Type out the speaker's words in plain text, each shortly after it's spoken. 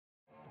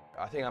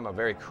I think I'm a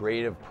very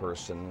creative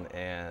person,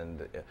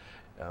 and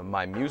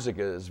my music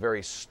is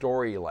very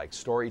story-like,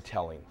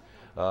 storytelling.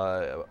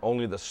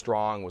 Only the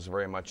Strong was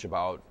very much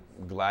about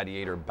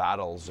gladiator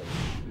battles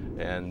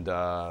and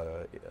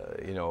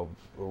you know,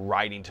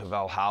 riding to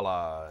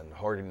Valhalla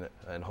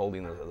and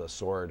holding the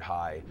sword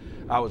high.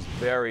 I was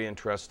very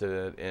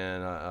interested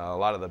in a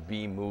lot of the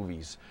B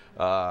movies.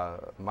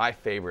 My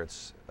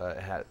favorites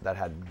that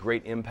had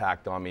great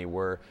impact on me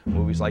were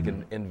movies like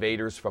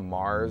Invaders from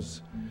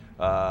Mars.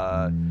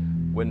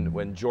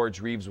 When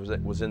George Reeves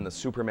was in the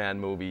Superman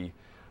movie,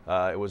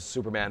 it was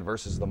Superman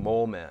versus the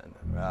Mole Man,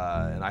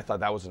 and I thought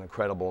that was an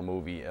incredible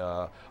movie.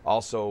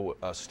 Also,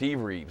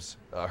 Steve Reeves,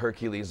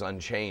 Hercules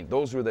Unchained.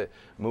 Those were the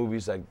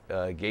movies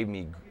that gave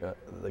me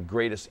the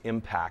greatest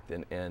impact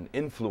and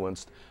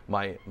influenced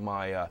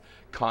my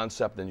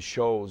concept and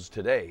shows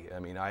today. I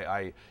mean,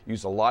 I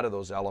use a lot of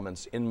those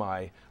elements in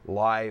my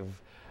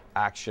live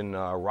action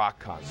rock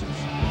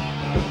concerts.